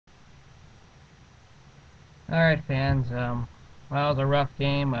Alright, fans. Well, it was a rough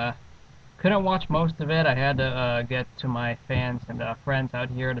game. Couldn't watch most of it. I had to get to my fans and friends out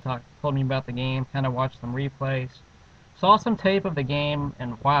here to told me about the game, kind of watched some replays. Saw some tape of the game,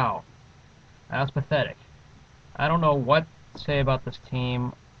 and wow, that was pathetic. I don't know what to say about this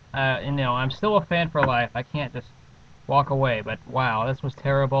team. I'm still a fan for life. I can't just walk away, but wow, this was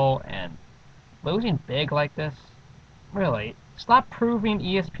terrible, and losing big like this, really, stop proving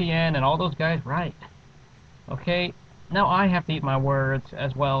ESPN and all those guys right. Okay, now I have to eat my words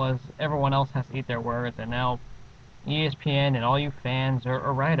as well as everyone else has to eat their words, and now ESPN and all you fans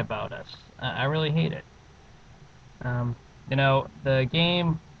are right about us. I really hate it. The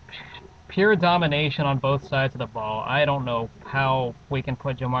game, pure domination on both sides of the ball. I don't know how we can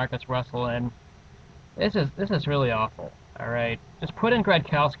put Jamarcus Russell in. This is really awful. All right, just put in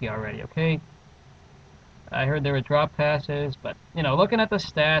Gradkowski already, okay? I heard there were drop passes, but looking at the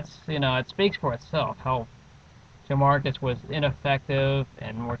stats, it speaks for itself how Jamarcus was ineffective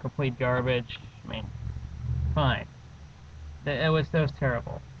and were complete garbage. I mean, fine. It was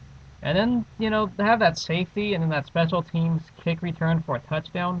terrible. And then, to have that safety and then that special teams kick return for a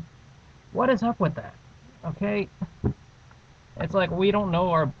touchdown. What is up with that? Okay? It's like we don't know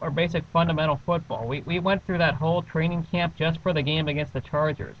our basic fundamental football. We went through that whole training camp just for the game against the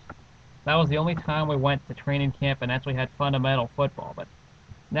Chargers. That was the only time we went to training camp and actually had fundamental football. But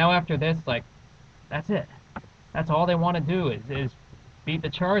now after this, like, that's it. That's all they want to do is beat the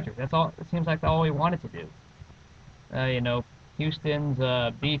Chargers. That's all. It seems like all we wanted to do. Houston's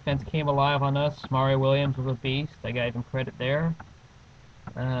defense came alive on us. Mario Williams was a beast. I gave him credit there.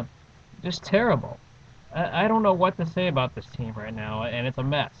 Uh, just terrible. I don't know what to say about this team right now, and it's a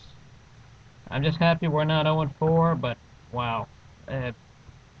mess. I'm just happy we're not 0-4, but wow, uh,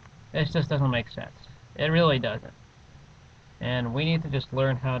 it just doesn't make sense. It really doesn't. And we need to just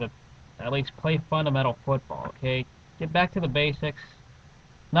learn how to at least play fundamental football, okay? Get back to the basics.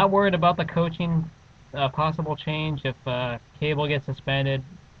 Not worried about the coaching possible change if Cable gets suspended.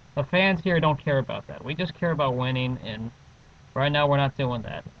 The fans here don't care about that. We just care about winning, and right now we're not doing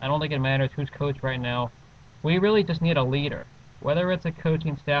that. I don't think it matters who's coach right now. We really just need a leader, whether it's a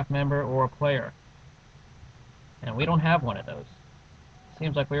coaching staff member or a player. And we don't have one of those.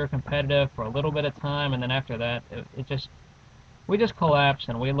 Seems like we were competitive for a little bit of time, and then after that, we just collapsed,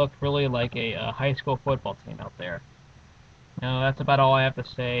 and we looked really like a high school football team out there. That's about all I have to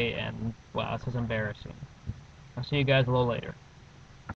say, and wow, this is embarrassing. I'll see you guys a little later.